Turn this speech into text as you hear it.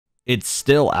it's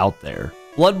still out there.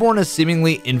 Bloodborne has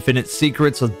seemingly infinite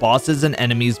secrets, with bosses and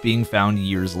enemies being found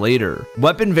years later.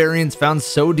 Weapon variants found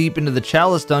so deep into the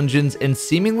Chalice dungeons, and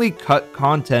seemingly cut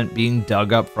content being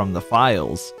dug up from the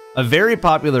files. A very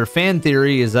popular fan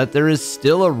theory is that there is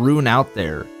still a rune out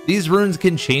there. These runes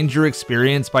can change your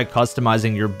experience by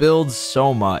customizing your builds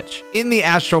so much. In the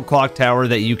Astral Clock Tower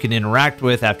that you can interact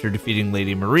with after defeating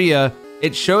Lady Maria,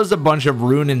 it shows a bunch of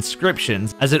rune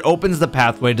inscriptions as it opens the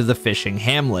pathway to the fishing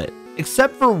hamlet.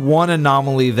 Except for one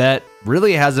anomaly that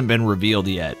really hasn't been revealed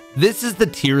yet. This is the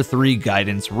Tier 3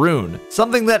 Guidance Rune,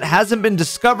 something that hasn't been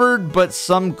discovered, but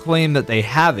some claim that they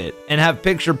have it, and have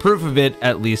picture proof of it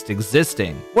at least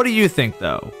existing. What do you think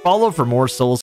though? Follow for more Souls